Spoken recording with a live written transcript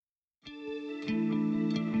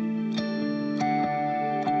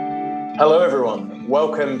Hello, everyone.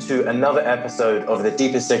 Welcome to another episode of the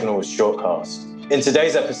Deeper Signals shortcast. In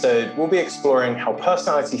today's episode, we'll be exploring how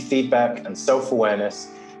personality feedback and self-awareness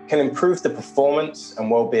can improve the performance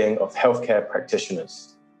and well-being of healthcare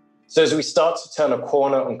practitioners. So as we start to turn a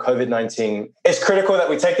corner on COVID-19, it's critical that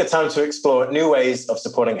we take the time to explore new ways of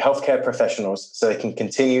supporting healthcare professionals so they can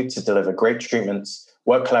continue to deliver great treatments,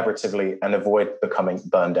 work collaboratively, and avoid becoming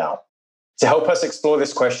burned out. To help us explore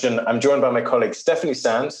this question, I'm joined by my colleague Stephanie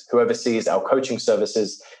Sands, who oversees our coaching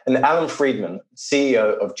services, and Alan Friedman,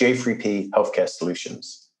 CEO of J3P Healthcare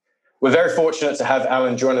Solutions. We're very fortunate to have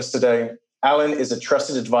Alan join us today. Alan is a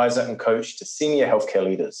trusted advisor and coach to senior healthcare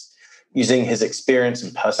leaders. Using his experience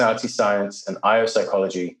in personality science and IO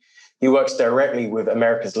psychology, he works directly with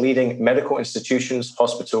America's leading medical institutions,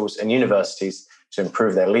 hospitals, and universities to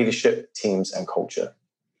improve their leadership, teams, and culture.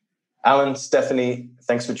 Alan, Stephanie,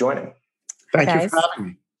 thanks for joining. Thank you for having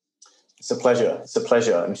me. It's a pleasure. It's a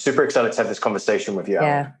pleasure. I'm super excited to have this conversation with you,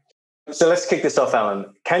 Alan. Yeah. So let's kick this off,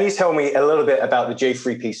 Alan. Can you tell me a little bit about the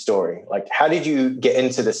J3P story? Like, how did you get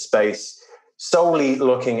into this space solely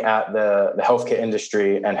looking at the healthcare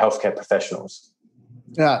industry and healthcare professionals?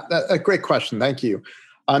 Yeah, a great question. Thank you.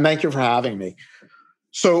 Thank you for having me.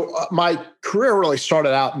 So my career really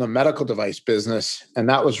started out in the medical device business, and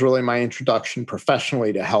that was really my introduction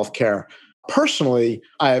professionally to healthcare. Personally,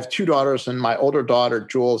 I have two daughters, and my older daughter,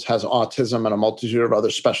 Jules, has autism and a multitude of other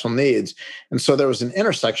special needs. And so there was an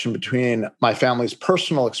intersection between my family's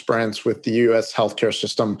personal experience with the U.S. healthcare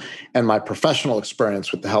system and my professional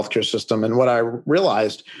experience with the healthcare system. And what I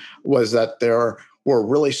realized was that there were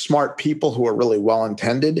really smart people who were really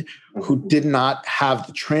well-intended, who did not have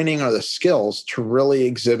the training or the skills to really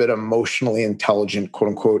exhibit emotionally intelligent, quote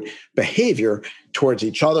unquote, behavior towards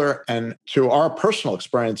each other and to our personal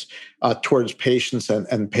experience towards patients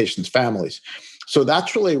and patients' families. So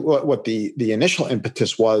that's really what the initial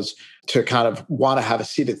impetus was, to kind of want to have a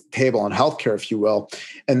seat at the table in healthcare, if you will.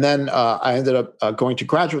 And then I ended up going to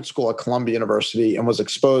graduate school at Columbia University and was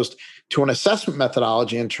exposed to an assessment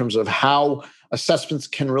methodology in terms of how assessments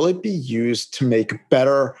can really be used to make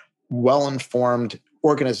better, well-informed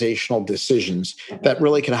organizational decisions that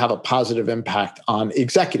really can have a positive impact on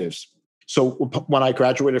executives. So when I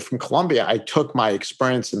graduated from Columbia, I took my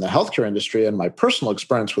experience in the healthcare industry and my personal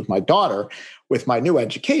experience with my daughter with my new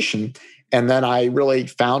education. And then I really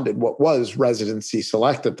founded what was Residency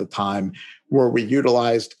Select at the time, where we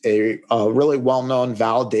utilized a really well-known,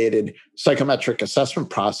 validated psychometric assessment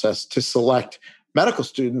process to select medical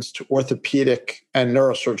students to orthopedic and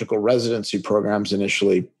neurosurgical residency programs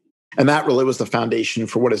initially. And that really was the foundation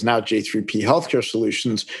for what is now J3P Healthcare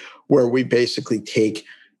Solutions, where we basically take,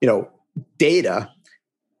 data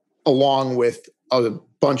along with a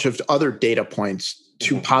bunch of other data points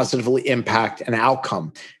to positively impact an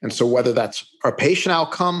outcome. And so whether that's a patient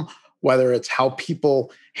outcome, whether it's how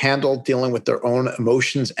people handle dealing with their own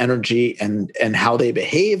emotions, energy, and how they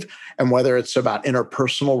behave, and whether it's about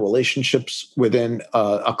interpersonal relationships within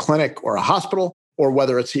a clinic or a hospital, or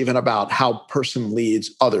whether it's even about how a person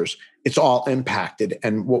leads others, it's all impacted.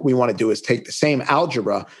 And what we want to do is take the same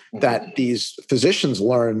algebra that these physicians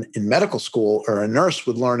learn in medical school or a nurse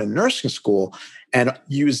would learn in nursing school and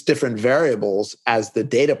use different variables as the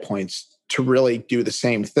data points to really do the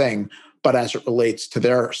same thing, but as it relates to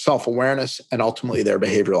their self-awareness and ultimately their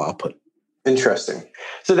behavioral output. Interesting.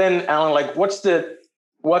 So then, Alan, what's the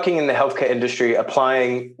working in the healthcare industry,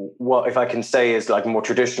 applying what, if I can say, is like more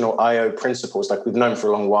traditional IO principles, like we've known for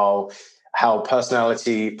a long while, how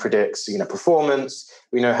personality predicts, performance.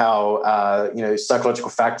 We know how,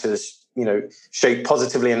 psychological factors, shape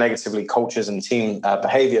positively and negatively cultures and team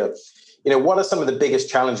behavior. What are some of the biggest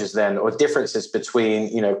challenges then, or differences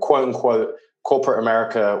between, quote unquote, corporate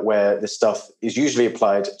America, where this stuff is usually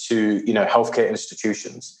applied to, healthcare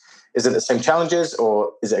institutions? Is it the same challenges,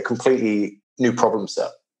 or is it a completely new problem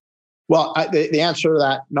set? Well, the answer to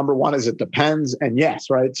that, number one, is it depends. And yes,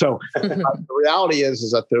 right? So the reality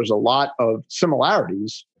is that there's a lot of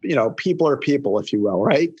similarities. People are people, if you will,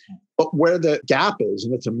 right? But where the gap is,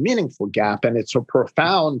 and it's a meaningful gap, and it's a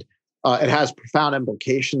profound, it has profound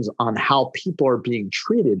implications on how people are being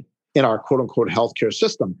treated in our quote unquote healthcare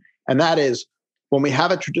system. And that is when we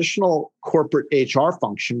have a traditional corporate HR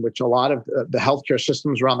function, which a lot of the healthcare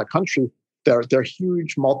systems around the country, they're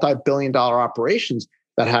huge multi-billion-dollar operations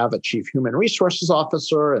that have a chief human resources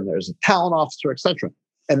officer and there's a talent officer, et cetera.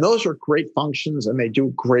 And those are great functions and they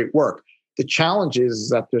do great work. The challenge is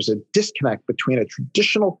that there's a disconnect between a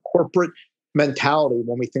traditional corporate mentality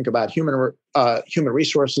when we think about human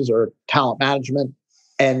resources or talent management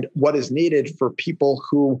and what is needed for people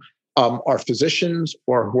who are physicians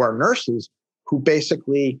or who are nurses who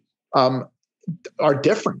basically are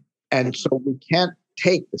different. And so we can't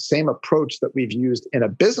take the same approach that we've used in a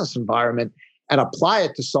business environment and apply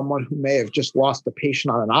it to someone who may have just lost a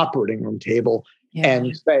patient on an operating room table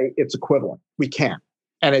and say it's equivalent. We can't.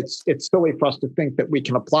 And it's silly for us to think that we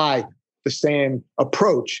can apply the same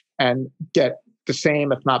approach and get the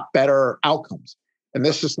same, if not better, outcomes. And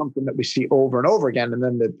this is something that we see over and over again. And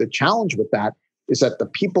then the challenge with that is that the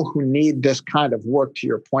people who need this kind of work, to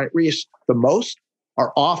your point, Reese, the most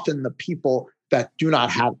are often the people that do not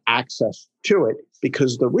have access to it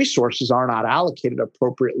because the resources are not allocated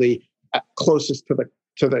appropriately closest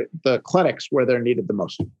to the clinics where they're needed the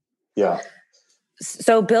most. Yeah.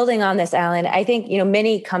 So building on this, Alan, I think,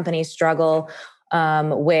 many companies struggle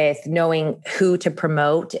with knowing who to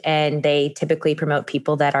promote, and they typically promote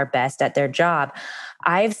people that are best at their job.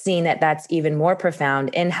 I've seen that that's even more profound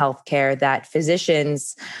in healthcare, that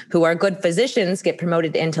physicians who are good physicians get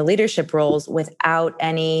promoted into leadership roles without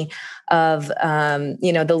any of,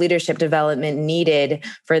 the leadership development needed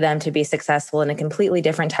for them to be successful in a completely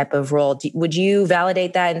different type of role. Would you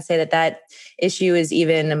validate that and say that that issue is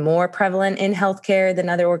even more prevalent in healthcare than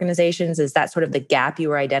other organizations? Is that sort of the gap you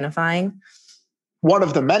were identifying? One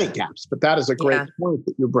of the many gaps, but that is a great point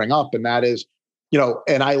that you bring up. And that is,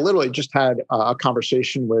 and I literally just had a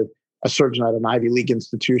conversation with a surgeon at an Ivy League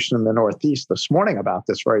institution in the Northeast this morning about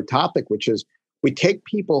this very topic, which is we take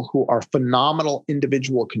people who are phenomenal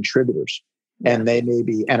individual contributors, and they may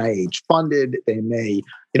be NIH funded, they may,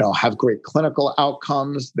 have great clinical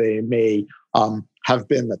outcomes, they may have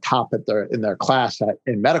been the top in their class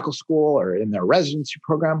in medical school or in their residency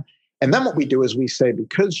program. And then what we do is we say,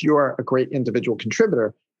 because you're a great individual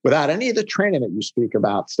contributor, without any of the training that you speak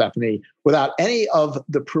about, Stephanie, without any of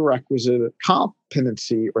the prerequisite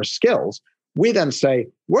competency or skills, we then say,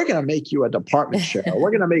 we're going to make you a department chair, we're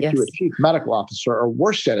going to make you a chief medical officer, or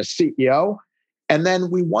worse yet, a CEO. And then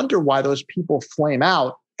we wonder why those people flame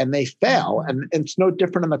out and they fail. And it's no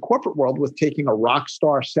different in the corporate world with taking a rock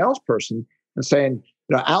star salesperson and saying,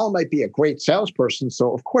 Alan might be a great salesperson,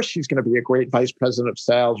 so of course he's going to be a great vice president of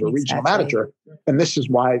sales or regional manager. And this is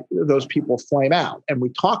why those people flame out. And we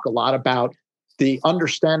talk a lot about the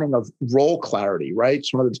understanding of role clarity, right?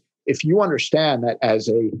 So if you understand that as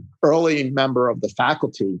a early member of the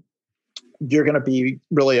faculty, you're going to be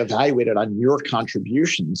really evaluated on your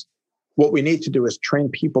contributions, what we need to do is train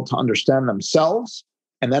people to understand themselves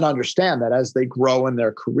and then understand that as they grow in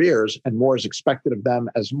their careers and more is expected of them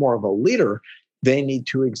as more of a leader, they need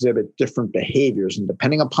to exhibit different behaviors. And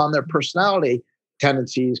depending upon their personality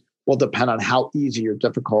tendencies will depend on how easy or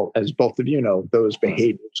difficult, as both of you know, those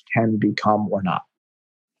behaviors can become or not.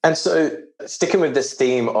 And so sticking with this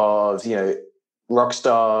theme of,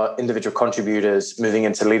 rockstar individual contributors moving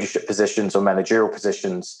into leadership positions or managerial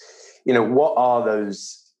positions, what are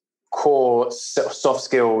those core soft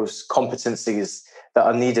skills, competencies that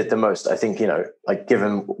are needed the most? I think,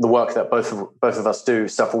 given the work that both of us do,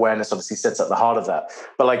 self-awareness obviously sits at the heart of that.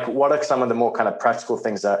 But what are some of the more kind of practical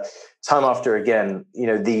things that time after again,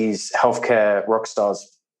 these healthcare rock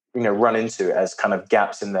stars, run into as kind of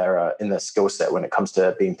gaps in their skill set when it comes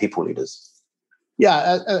to being people leaders?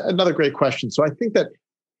 Yeah, another great question. So I think that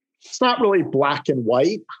it's not really black and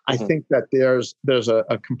white. I think that there's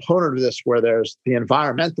a component of this where there's the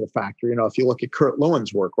environmental factor. If you look at Kurt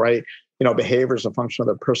Lewin's work, right? Behavior is a function of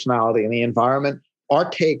their personality and the environment. Our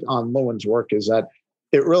take on Lewin's work is that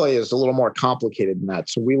it really is a little more complicated than that.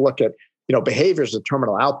 So we look at, behavior as a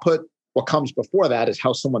terminal output. What comes before that is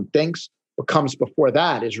how someone thinks. What comes before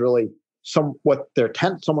that is really what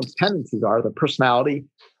someone's tendencies are, their personality,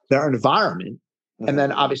 their environment, and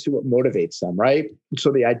then obviously what motivates them, right? And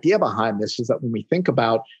so the idea behind this is that when we think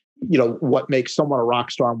about, what makes someone a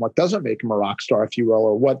rock star and what doesn't make them a rock star, if you will,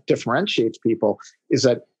 or what differentiates people, is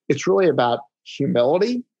that it's really about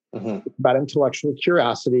humility, it's about intellectual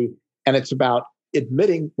curiosity, and it's about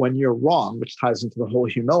admitting when you're wrong, which ties into the whole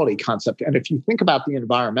humility concept. And if you think about the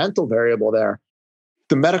environmental variable there,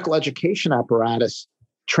 the medical education apparatus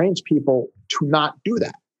trains people to not do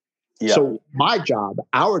that. Yeah. So our job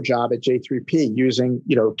at J3P, using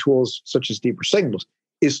tools such as deeper signals,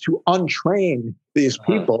 is to untrain these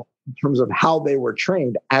people in terms of how they were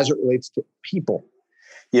trained as it relates to people.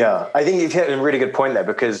 Yeah, I think you've hit a really good point there,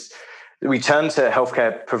 because we turn to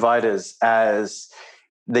healthcare providers as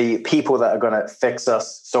the people that are going to fix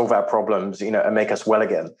us, solve our problems, and make us well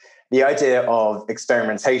again. The idea of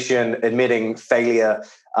experimentation, admitting failure,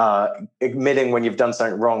 admitting when you've done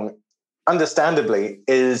something wrong, understandably,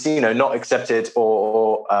 is not accepted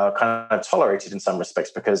or kind of tolerated in some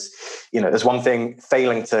respects, because there's one thing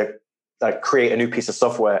failing to create a new piece of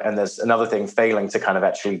software, and there's another thing failing to kind of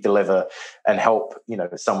actually deliver and help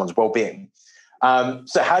someone's well-being.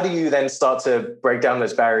 So how do you then start to break down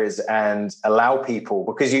those barriers and allow people,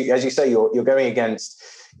 because you, as you say, you're going against,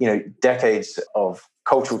 decades of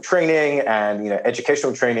cultural training and,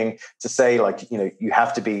 educational training to say like, you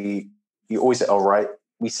have to be, you always say, all right,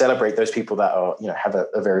 we celebrate those people that are, have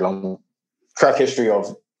a very long track history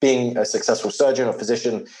of being a successful surgeon or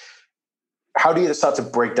physician. How do you start to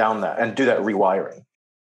break down that and do that rewiring?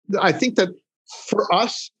 I think that for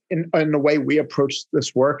us, in the way we approach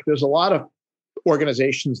this work, there's a lot of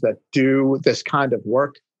organizations that do this kind of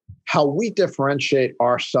work. How we differentiate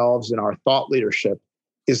ourselves in our thought leadership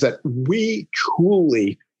is that we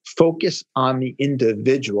truly focus on the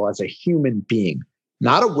individual as a human being,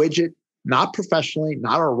 not a widget, not professionally,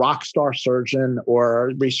 not a rock star surgeon or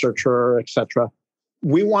a researcher, et cetera.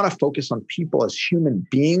 We want to focus on people as human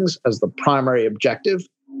beings as the primary objective.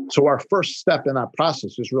 So our first step in that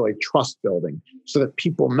process is really trust building so that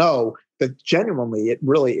people know that genuinely it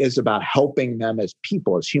really is about helping them as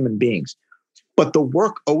people, as human beings. But the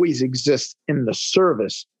work always exists in the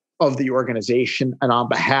service of the organization and on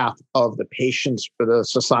behalf of the patients for the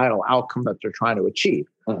societal outcome that they're trying to achieve.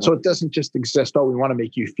 Mm-hmm. So it doesn't just exist, we want to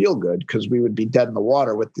make you feel good, because we would be dead in the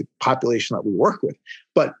water with the population that we work with.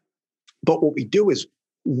 But what we do is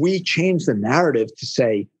we change the narrative to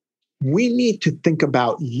say, we need to think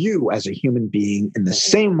about you as a human being in the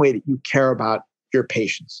same way that you care about your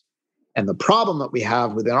patients. And the problem that we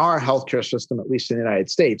have within our healthcare system, at least in the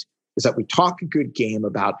United States, is that we talk a good game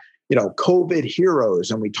about, COVID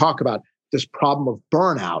heroes, and we talk about this problem of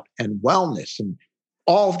burnout and wellness and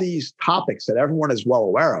all these topics that everyone is well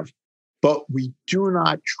aware of. But we do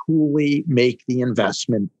not truly make the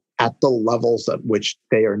investment at the levels at which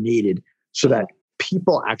they are needed so that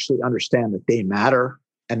people actually understand that they matter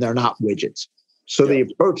and they're not widgets. So the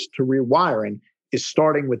approach to rewiring is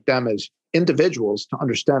starting with them as individuals to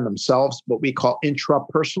understand themselves, what we call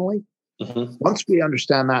intrapersonally. Mm-hmm. Once we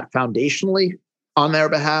understand that foundationally on their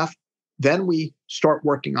behalf, then we start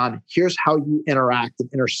working on here's how you interact and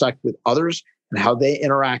intersect with others and how they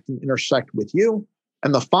interact and intersect with you.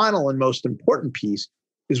 And the final and most important piece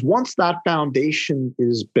is once that foundation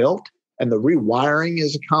is built and the rewiring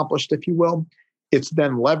is accomplished, if you will, it's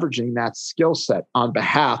then leveraging that skill set on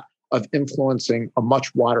behalf of influencing a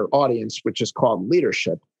much wider audience, which is called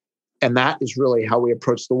leadership. And that is really how we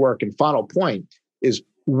approach the work. And final point is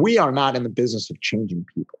we are not in the business of changing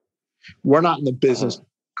people. We're not in the business of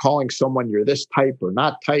calling someone you're this type or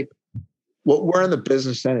not type. What we're in the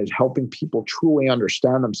business then is helping people truly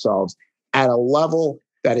understand themselves at a level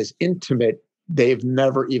that is intimate they've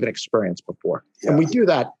never even experienced before. Yeah. And we do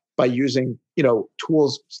that by using,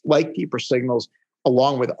 tools like deeper signals,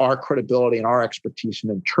 along with our credibility and our expertise in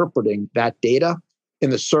interpreting that data in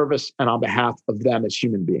the service and on behalf of them as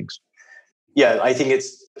human beings. Yeah, I think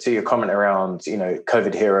it's to your comment around,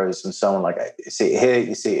 COVID heroes and so on. Like you see it here,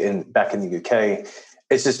 you see it back in the UK.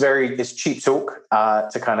 It's just it's cheap talk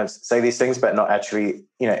to kind of say these things, but not actually,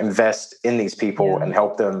 invest in these people and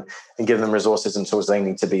help them and give them resources and tools they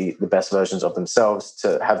need to be the best versions of themselves,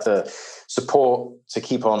 to have the support to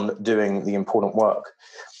keep on doing the important work.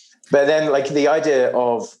 But then like the idea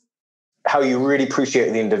of how you really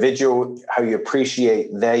appreciate the individual, how you appreciate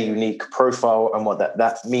their unique profile and what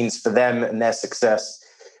that means for them and their success,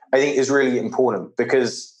 I think is really important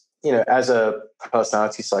because, as a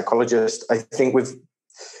personality psychologist, I think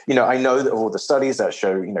I know that all the studies that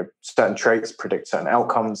show, certain traits predict certain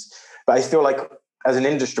outcomes, but I feel like as an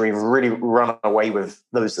industry, we've really run away with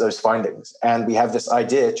those findings. And we have this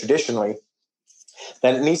idea traditionally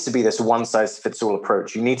that it needs to be this one-size-fits-all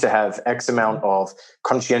approach. You need to have X amount of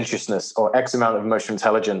conscientiousness or X amount of emotional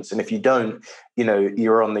intelligence. And if you don't,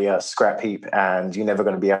 you're on the scrap heap and you're never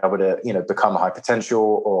going to be able to, become high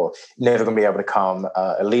potential, or never going to be able to become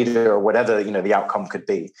a leader, or whatever, the outcome could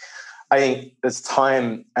be. I think it's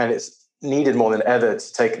time, and it's needed more than ever,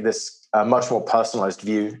 to take this much more personalized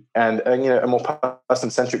view and a more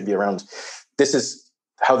person-centric view around this is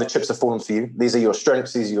how the chips are falling for you. These are your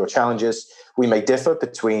strengths. These are your challenges. We may differ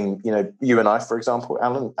between, you and I, for example,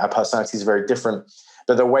 Alan. Our personalities are very different,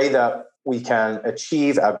 but the way that we can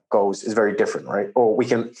achieve our goals is very different, right? Or we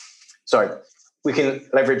can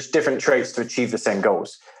leverage different traits to achieve the same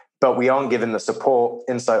goals, but we aren't given the support,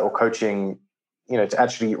 insight, or coaching, to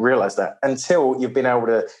actually realize that until you've been able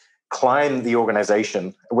to climb the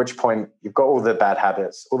organization, at which point you've got all the bad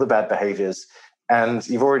habits, all the bad behaviors, and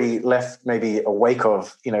you've already left maybe a wake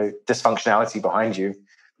of, dysfunctionality behind you,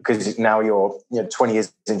 because now you're 20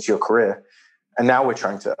 years into your career. And now we're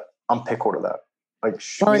trying to unpick all of that. Like,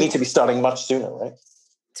 we need to be starting much sooner, right?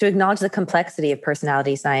 to acknowledge the complexity of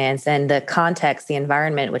personality science and the context, the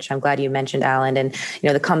environment, which I'm glad you mentioned, Alan, and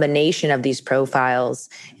the combination of these profiles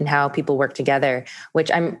and how people work together, which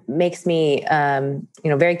makes me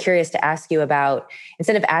very curious to ask you about,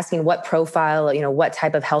 instead of asking what profile, what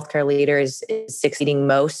type of healthcare leader is succeeding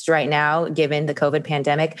most right now, given the COVID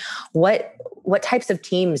pandemic, what types of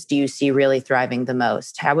teams do you see really thriving the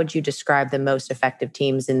most? How would you describe the most effective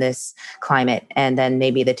teams in this climate, and then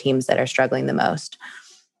maybe the teams that are struggling the most?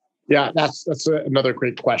 Yeah, that's another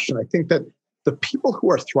great question. I think that the people who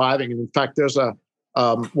are thriving, and in fact, there's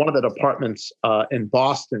one of the departments in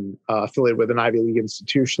Boston affiliated with an Ivy League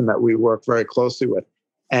institution that we work very closely with.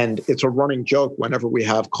 And it's a running joke whenever we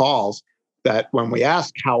have calls that when we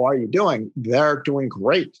ask, how are you doing? They're doing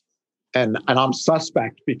great. And I'm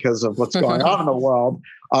suspect because of what's going on in the world.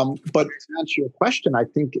 But to answer your question, I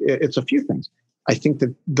think it's a few things. I think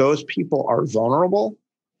that those people are vulnerable,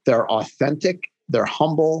 they're authentic, they're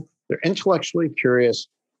humble, they're intellectually curious,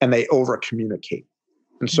 and they over-communicate.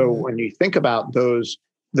 And so when you think about those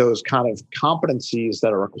kind of competencies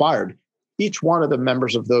that are required, each one of the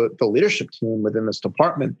members of the leadership team within this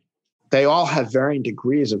department, they all have varying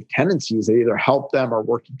degrees of tendencies that either help them or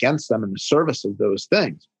work against them in the service of those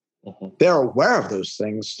things. They're aware of those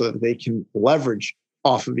things so that they can leverage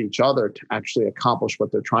off of each other to actually accomplish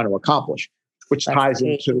what they're trying to accomplish, which ties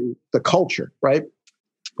into the culture, right?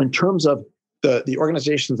 In terms of the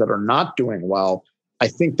organizations that are not doing well, I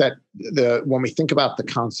think that when we think about the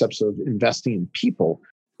concepts of investing in people,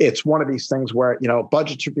 it's one of these things where,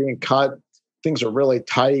 budgets are being cut, things are really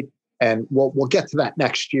tight, and we'll get to that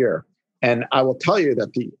next year. And I will tell you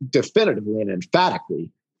that definitively and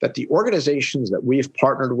emphatically, that the organizations that we've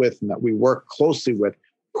partnered with and that we work closely with,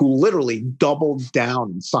 who literally doubled down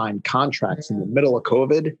and signed contracts in the middle of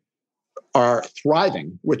COVID, are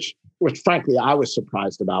thriving, which frankly I was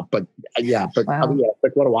surprised about. But wow.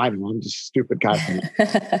 Like, what do I know? I'm just a stupid guy.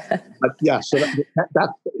 But yeah, so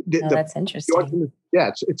that's interesting.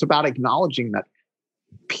 It's about acknowledging that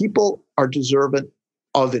people are deserving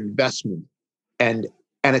of investment, and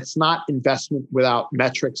it's not investment without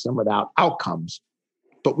metrics and without outcomes.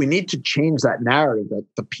 But we need to change that narrative that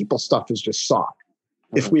the people stuff is just soft.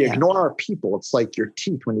 If we ignore our people, it's like your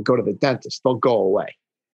teeth when you go to the dentist, they'll go away.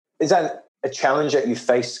 Is that a challenge that you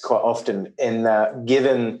face quite often in that,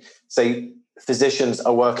 given, say, physicians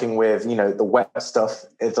are working with, the wet stuff,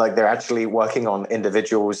 it's like they're actually working on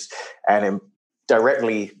individuals and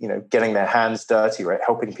directly, getting their hands dirty, right?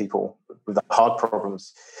 Helping people with the hard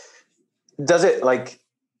problems. Does it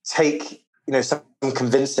take, some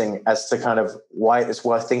convincing as to kind of why it's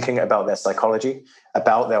worth thinking about their psychology,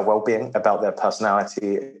 about their well-being, about their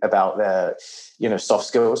personality, about their, soft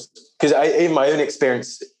skills? Because in my own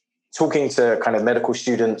experience, talking to kind of medical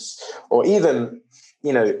students, or even,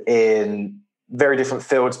 in very different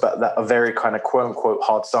fields, but that are very kind of quote unquote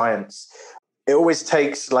hard science, it always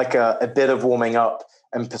takes a bit of warming up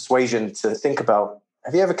and persuasion to think about,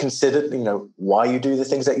 have you ever considered, why you do the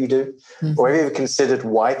things that you do? Mm-hmm. Or have you ever considered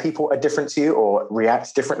why people are different to you or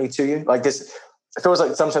react differently to you? Like this, it feels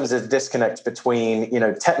like sometimes there's a disconnect between,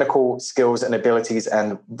 technical skills and abilities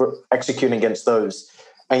and executing against those.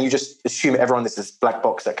 And you just assume everyone is this black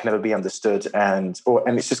box that can never be understood and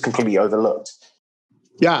it's just completely overlooked.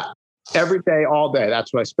 Yeah. Every day, all day.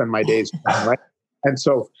 That's what I spend my days doing, right? And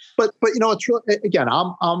so, but it's really, again,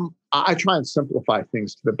 I try and simplify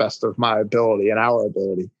things to the best of my ability and our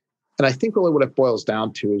ability. And I think really what it boils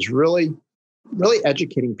down to is really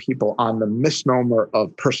educating people on the misnomer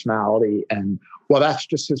of personality and, well, that's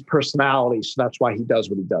just his personality, so that's why he does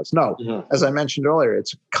what he does. No, As I mentioned earlier,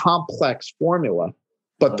 it's a complex formula,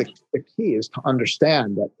 but the key is to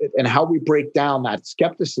understand that, and how we break down that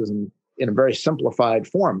skepticism in a very simplified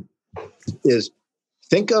form is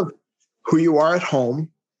think of who you are at home,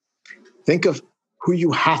 think of who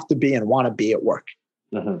you have to be and want to be at work.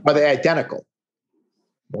 Are they identical?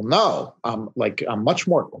 Well, no. I'm much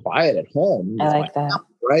more quiet at home. I like that.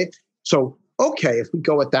 Right? So, okay, if we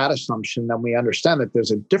go with that assumption, then we understand that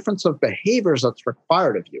there's a difference of behaviors that's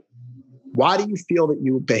required of you. Why do you feel that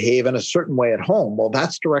you behave in a certain way at home? Well,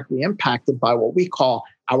 that's directly impacted by what we call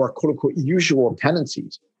our quote unquote usual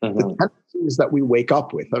tendencies, the tendencies that we wake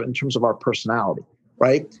up with in terms of our personality,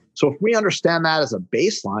 right? So if we understand that as a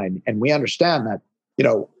baseline, and we understand that,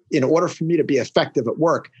 in order for me to be effective at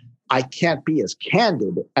work, I can't be as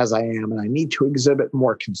candid as I am, and I need to exhibit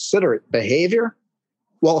more considerate behavior.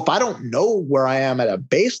 Well, if I don't know where I am at a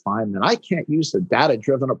baseline, then I can't use the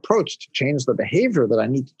data-driven approach to change the behavior that I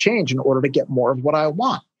need to change in order to get more of what I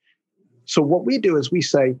want. So what we do is we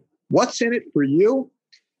say, what's in it for you?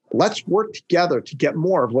 Let's work together to get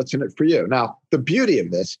more of what's in it for you. Now, the beauty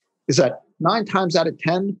of this is that 9 times out of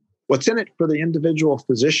 10, what's in it for the individual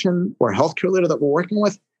physician or healthcare leader that we're working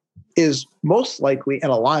with is most likely in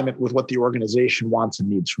alignment with what the organization wants and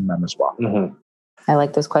needs from them as well. Mm-hmm. I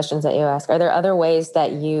like those questions that you ask. Are there other ways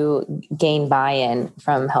that you gain buy-in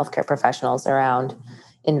from healthcare professionals around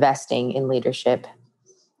investing in leadership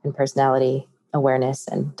and personality awareness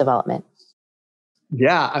and development?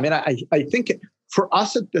 Yeah, I mean, I think for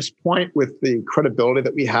us at this point, with the credibility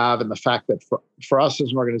that we have and the fact that for us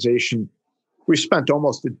as an organization, we spent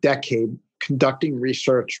almost a decade conducting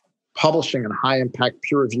research, publishing in high-impact,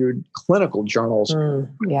 peer-reviewed clinical journals,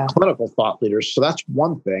 clinical thought leaders. So that's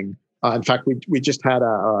one thing. In fact, we just had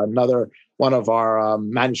another one of our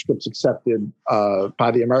manuscripts accepted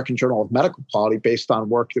by the American Journal of Medical Quality based on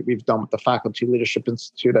work that we've done with the Faculty Leadership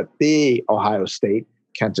Institute at the Ohio State.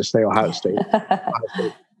 Can't just say Ohio State.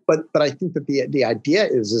 But I think that the idea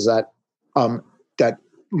is that that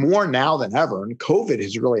more now than ever, and COVID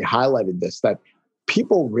has really highlighted this, that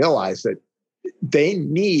people realize that they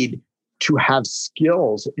need to have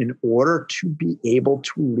skills in order to be able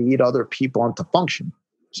to lead other people into function.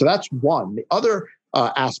 So that's one. The other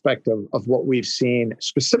aspect of what we've seen,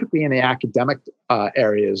 specifically in the academic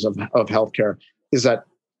areas of healthcare, is that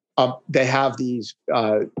they have these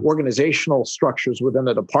organizational structures within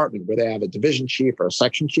the department where they have a division chief or a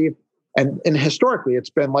section chief. And historically, it's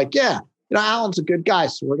been like, yeah, Alan's a good guy,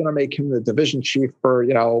 so we're going to make him the division chief for,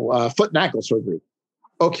 foot and ankle surgery.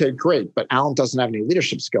 Okay, great. But Alan doesn't have any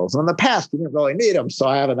leadership skills. And in the past, he didn't really need them. So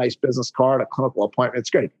I have a nice business card, a clinical appointment.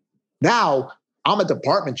 It's great. Now, I'm a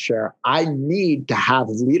department chair. I need to have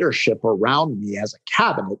leadership around me as a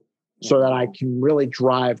cabinet so that I can really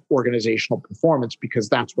drive organizational performance, because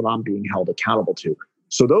that's what I'm being held accountable to.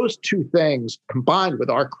 So those two things combined with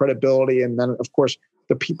our credibility, and then of course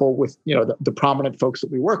the people with, the prominent folks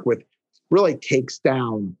that we work with, really takes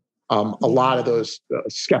down a lot of those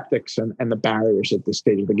skeptics and the barriers at this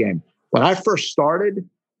stage of the game. When I first started,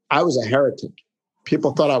 I was a heretic.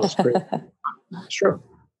 People thought I was crazy. It's true.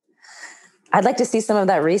 I'd like to see some of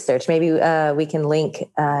that research. Maybe we can link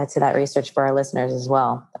to that research for our listeners as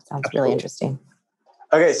well. That sounds really interesting.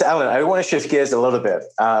 Okay, so Alan, I want to shift gears a little bit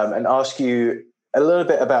and ask you a little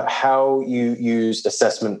bit about how you use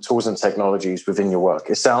assessment tools and technologies within your work.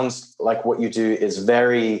 It sounds like what you do is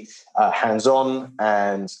very hands-on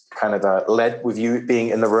and kind of led with you being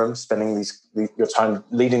in the room, spending your time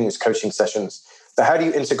leading these coaching sessions. But how do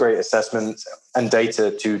you integrate assessment and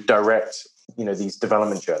data to direct, these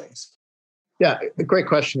development journeys? Yeah, a great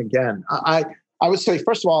question again. I would say,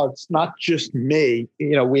 first of all, it's not just me.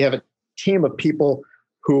 We have a team of people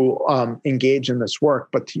who engage in this work.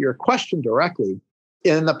 But to your question directly,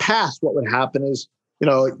 in the past, what would happen is,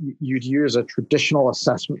 you'd use a traditional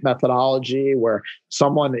assessment methodology where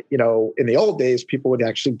someone, in the old days, people would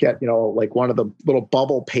actually get, like one of the little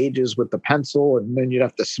bubble pages with the pencil, and then you'd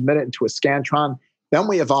have to submit it into a Scantron. Then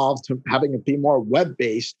we evolved to having it be more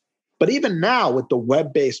web-based. But even now, with the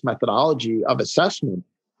web-based methodology of assessment,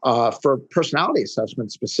 for personality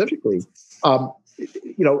assessment specifically,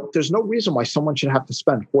 there's no reason why someone should have to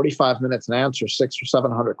spend 45 minutes and answer 600 or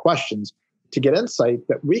 700 questions to get insight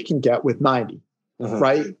that we can get with 90,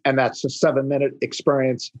 right? And that's a 7-minute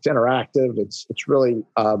experience. It's interactive. It's really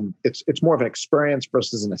it's more of an experience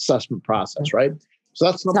versus an assessment process, right? So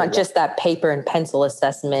that's not one. Just that paper and pencil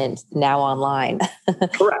assessment now online.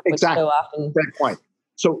 Correct. Exactly. So often great point.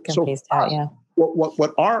 So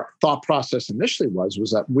what our thought process initially was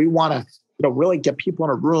that we want to really get people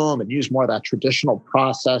in a room and use more of that traditional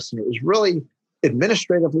process. And it was really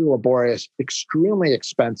administratively laborious, extremely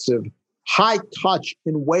expensive, high touch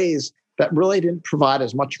in ways that really didn't provide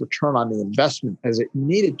as much return on the investment as it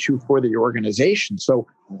needed to for the organization. So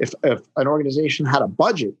if an organization had a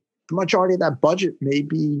budget, the majority of that budget may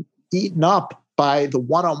be eaten up by the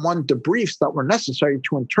one-on-one debriefs that were necessary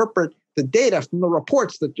to interpret the data from the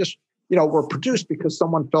reports that just, were produced because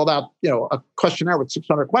someone filled out, a questionnaire with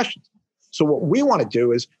 600 questions. So what we want to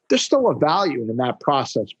do is, there's still a value in that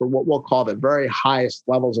process for what we'll call the very highest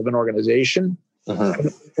levels of an organization.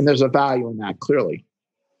 And there's a value in that, clearly.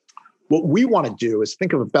 What we want to do is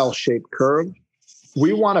think of a bell-shaped curve.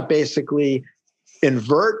 We want to basically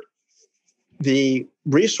invert the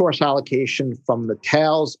resource allocation from the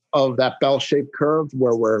tails of that bell-shaped curve,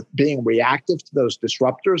 where we're being reactive to those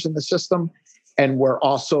disruptors in the system. And we're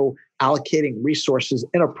also allocating resources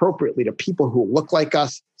inappropriately to people who look like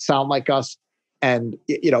us, sound like us, and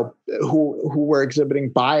who were exhibiting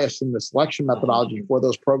bias in the selection methodology for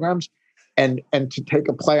those programs. And to take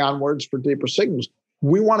a play on words for deeper signals,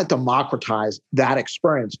 we want to democratize that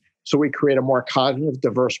experience. So we create a more cognitive,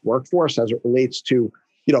 diverse workforce as it relates to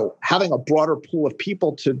having a broader pool of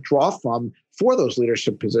people to draw from for those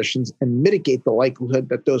leadership positions and mitigate the likelihood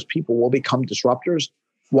that those people will become disruptors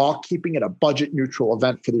while keeping it a budget neutral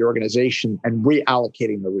event for the organization and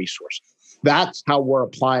reallocating the resource. That's how we're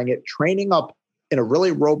applying it, training up in a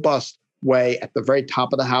really robust way at the very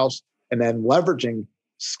top of the house, and then leveraging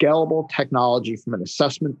scalable technology from an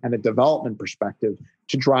assessment and a development perspective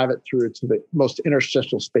to drive it through to the most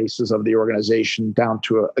interstitial spaces of the organization, down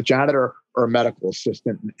to a janitor or a medical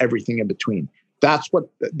assistant and everything in between. That's what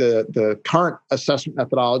the current assessment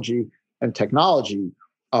methodology and technology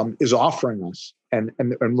is offering us. And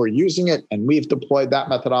we're using it, and we've deployed that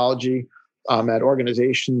methodology at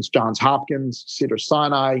organizations, Johns Hopkins,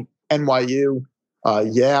 Cedars-Sinai, NYU,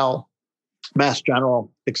 Yale, Mass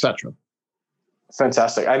General, et cetera.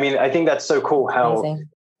 Fantastic. I mean, I think that's so cool how Amazing.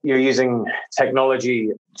 You're using technology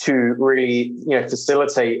to really,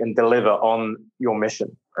 facilitate and deliver on your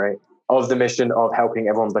mission, right? Of the mission of helping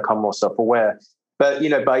everyone become more self-aware. But,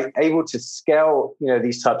 by able to scale,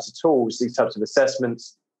 these types of tools, these types of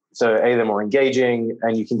assessments, so they're more engaging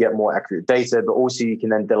and you can get more accurate data, but also you can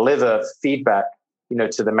then deliver feedback,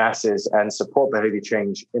 to the masses and support behavior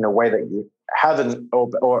change in a way that you haven't,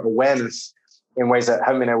 or awareness in ways that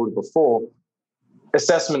haven't been able to before.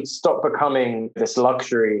 Assessments stop becoming this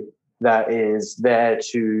luxury that is there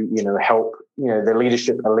to, help, the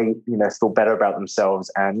leadership elite, feel better about themselves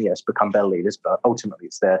and yes, become better leaders. But ultimately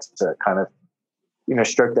it's there to kind of,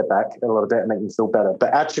 stroke their back a little bit and make them feel better.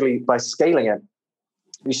 But actually by scaling it,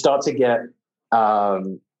 you start to get a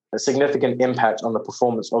significant impact on the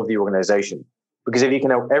performance of the organization. Because if you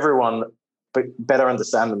can help everyone better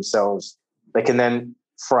understand themselves, they can then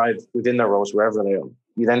thrive within their roles wherever they are.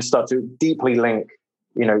 You then start to deeply link,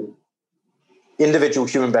 individual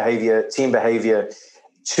human behavior, team behavior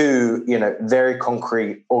to, very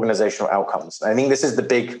concrete organizational outcomes. I think this is the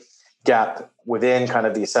big gap within kind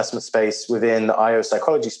of the assessment space, within the IO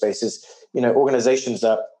psychology spaces, organizations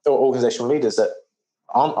or organizational leaders that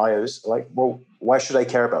aren't IOs, like, well, why should I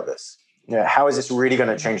care about this? How is this really going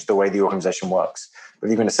to change the way the organization works? If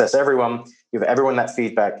you can assess everyone, you have everyone that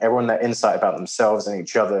feedback, everyone that insight about themselves and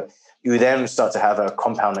each other, you then start to have a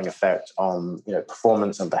compounding effect on,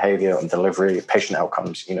 performance and behavior and delivery, patient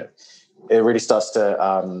outcomes. It really starts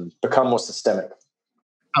to become more systemic.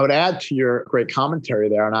 I would add to your great commentary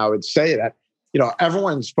there, and I would say that,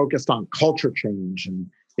 everyone's focused on culture change, and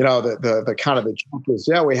the kind of the joke is,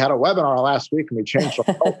 we had a webinar last week and we changed our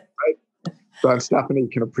culture, right? So Stephanie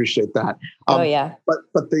can appreciate that. Yeah.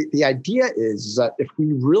 But the idea is that if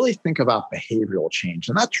we really think about behavioral change,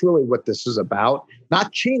 and that's really what this is about,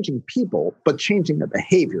 not changing people, but changing the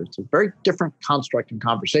behavior. It's a very different construct and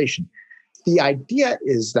conversation. The idea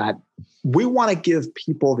is that we want to give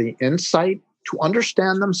people the insight to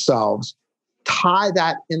understand themselves, tie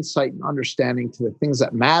that insight and understanding to the things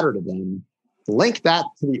that matter to them, link that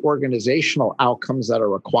to the organizational outcomes that are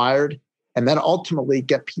required, and then ultimately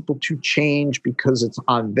get people to change because it's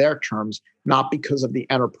on their terms, not because of the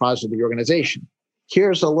enterprise or the organization.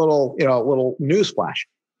 Here's a little newsflash.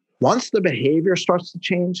 Once the behavior starts to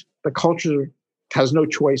change, the culture has no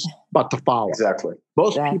choice but to follow. Exactly.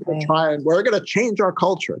 Most people try and we're going to change our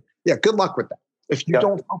culture. Yeah, good luck with that. If you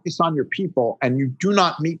don't focus on your people and you do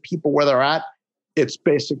not meet people where they're at, it's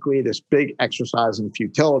basically this big exercise in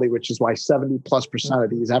futility, which is why 70+% of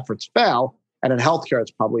these efforts fail. And in healthcare,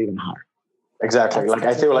 it's probably even higher. Exactly.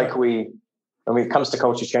 I feel like when it comes to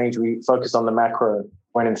culture change, we focus on the macro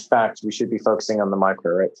when in fact we should be focusing on the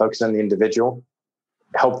micro, right? Focus on the individual,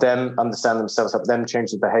 help them understand themselves, help them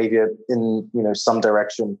change the behavior in, some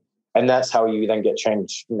direction. And that's how you then get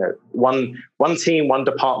change, one team, one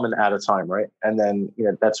department at a time, right? And then,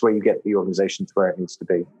 that's where you get the organization to where it needs to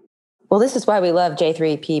be. Well, this is why we love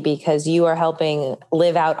J3P, because you are helping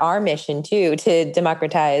live out our mission too, to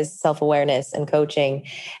democratize self-awareness and coaching.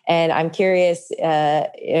 And I'm curious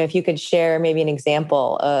if you could share maybe an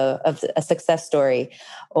example of a success story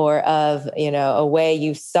or of, a way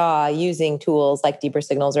you saw using tools like Deeper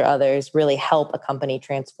Signals or others really help a company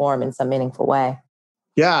transform in some meaningful way.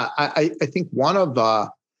 Yeah, I think one of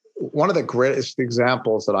the greatest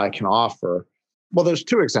examples that I can offer, well, there's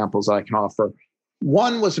two examples that I can offer.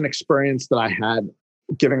 One was an experience that I had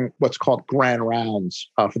giving what's called grand rounds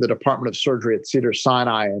for the Department of Surgery at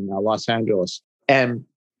Cedars-Sinai in Los Angeles. And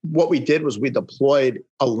what we did was we deployed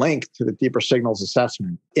a link to the Deeper Signals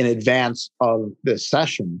assessment in advance of this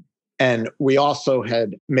session. And we also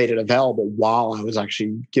had made it available while I was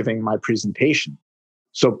actually giving my presentation.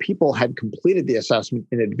 So people had completed the assessment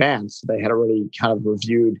in advance. They had already kind of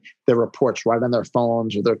reviewed their reports right on their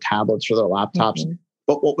phones or their tablets or their laptops. Mm-hmm.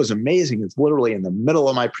 But what was amazing is literally in the middle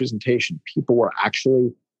of my presentation, people were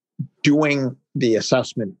actually doing the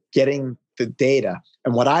assessment, getting the data.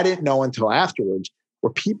 And what I didn't know until afterwards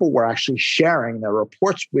were people were actually sharing their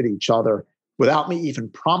reports with each other without me even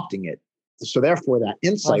prompting it. So therefore, that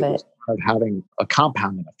insight was kind of having a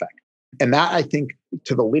compounding effect. And that, I think,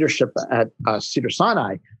 to the leadership at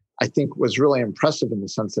Cedars-Sinai, I think was really impressive in the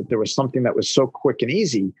sense that there was something that was so quick and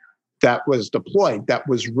easy that was deployed that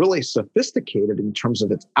was really sophisticated in terms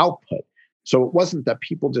of its output. So it wasn't that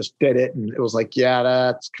people just did it and it was like, yeah,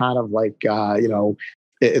 that's kind of like,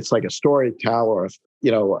 it's like a storytell or,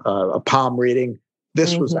 a palm reading.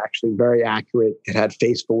 This was actually very accurate. It had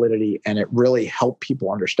face validity and it really helped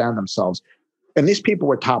people understand themselves. And these people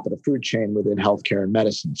were top of the food chain within healthcare and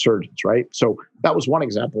medicine, surgeons, right? So that was one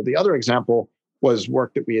example. The other example was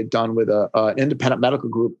work that we had done with an independent medical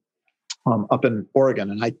group up in Oregon.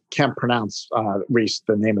 And I can't pronounce, Reese,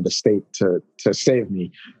 the name of the state to save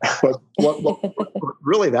me. But what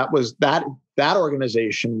really that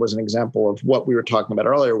organization was an example of what we were talking about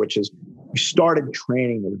earlier, which is we started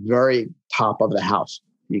training the very top of the house,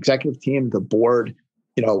 the executive team, the board,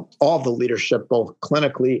 all the leadership, both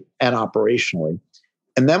clinically and operationally.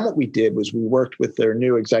 And then what we did was we worked with their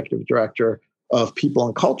new executive director of people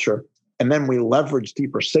and culture. And then we leveraged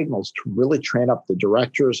deeper signals to really train up the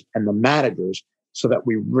directors and the managers so that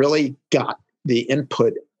we really got the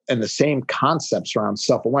input and the same concepts around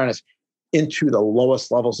self-awareness into the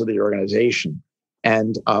lowest levels of the organization.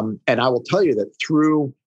 And I will tell you that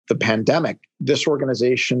through the pandemic, this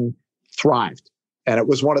organization thrived. And it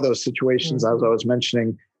was one of those situations, as I was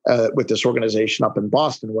mentioning, with this organization up in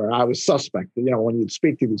Boston, where I was suspect. When you'd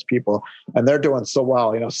speak to these people and they're doing so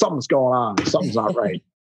well, something's going on, something's not right.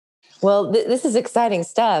 Well, this is exciting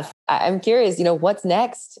stuff. I'm curious, what's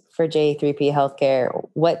next for J3P Healthcare?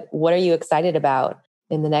 What are you excited about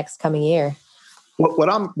in the next coming year? What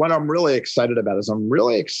I'm really excited about is I'm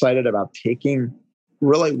really excited about taking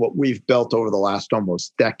really what we've built over the last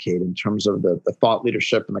almost decade in terms of the thought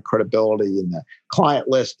leadership and the credibility and the client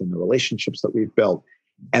list and the relationships that we've built,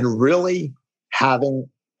 and really having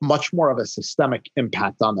much more of a systemic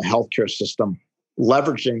impact on the healthcare system,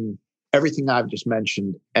 leveraging everything I've just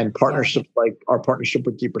mentioned and partnerships like our partnership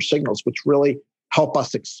with Deeper Signals, which really help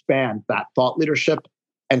us expand that thought leadership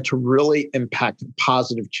and to really impact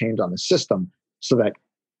positive change on the system so that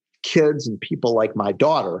kids and people like my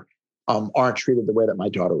daughter aren't treated the way that my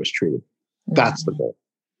daughter was treated. That's the goal.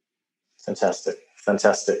 Fantastic.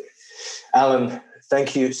 Alan,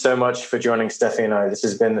 thank you so much for joining Steffi and I. This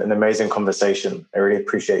has been an amazing conversation. I really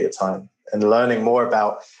appreciate your time and learning more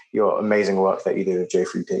about your amazing work that you do with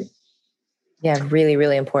J3P. Yeah, really,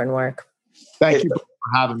 really important work. Thank you for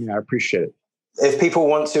having me. I appreciate it. If people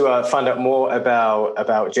want to find out more about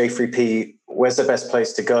J3P, where's the best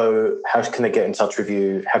place to go? How can they get in touch with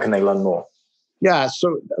you? How can they learn more? Yeah,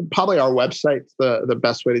 so probably our website's the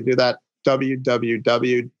best way to do that.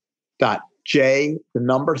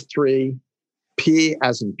 www.J3P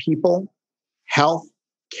as in people,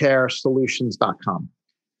 healthcaresolutions.com.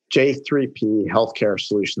 J3P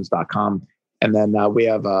Healthcaresolutions.com. And then we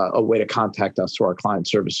have a way to contact us through our client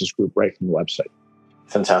services group right from the website.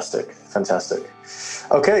 Fantastic.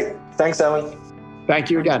 Okay. Thanks, Alan. Thank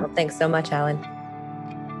you again. Thanks so much, Alan.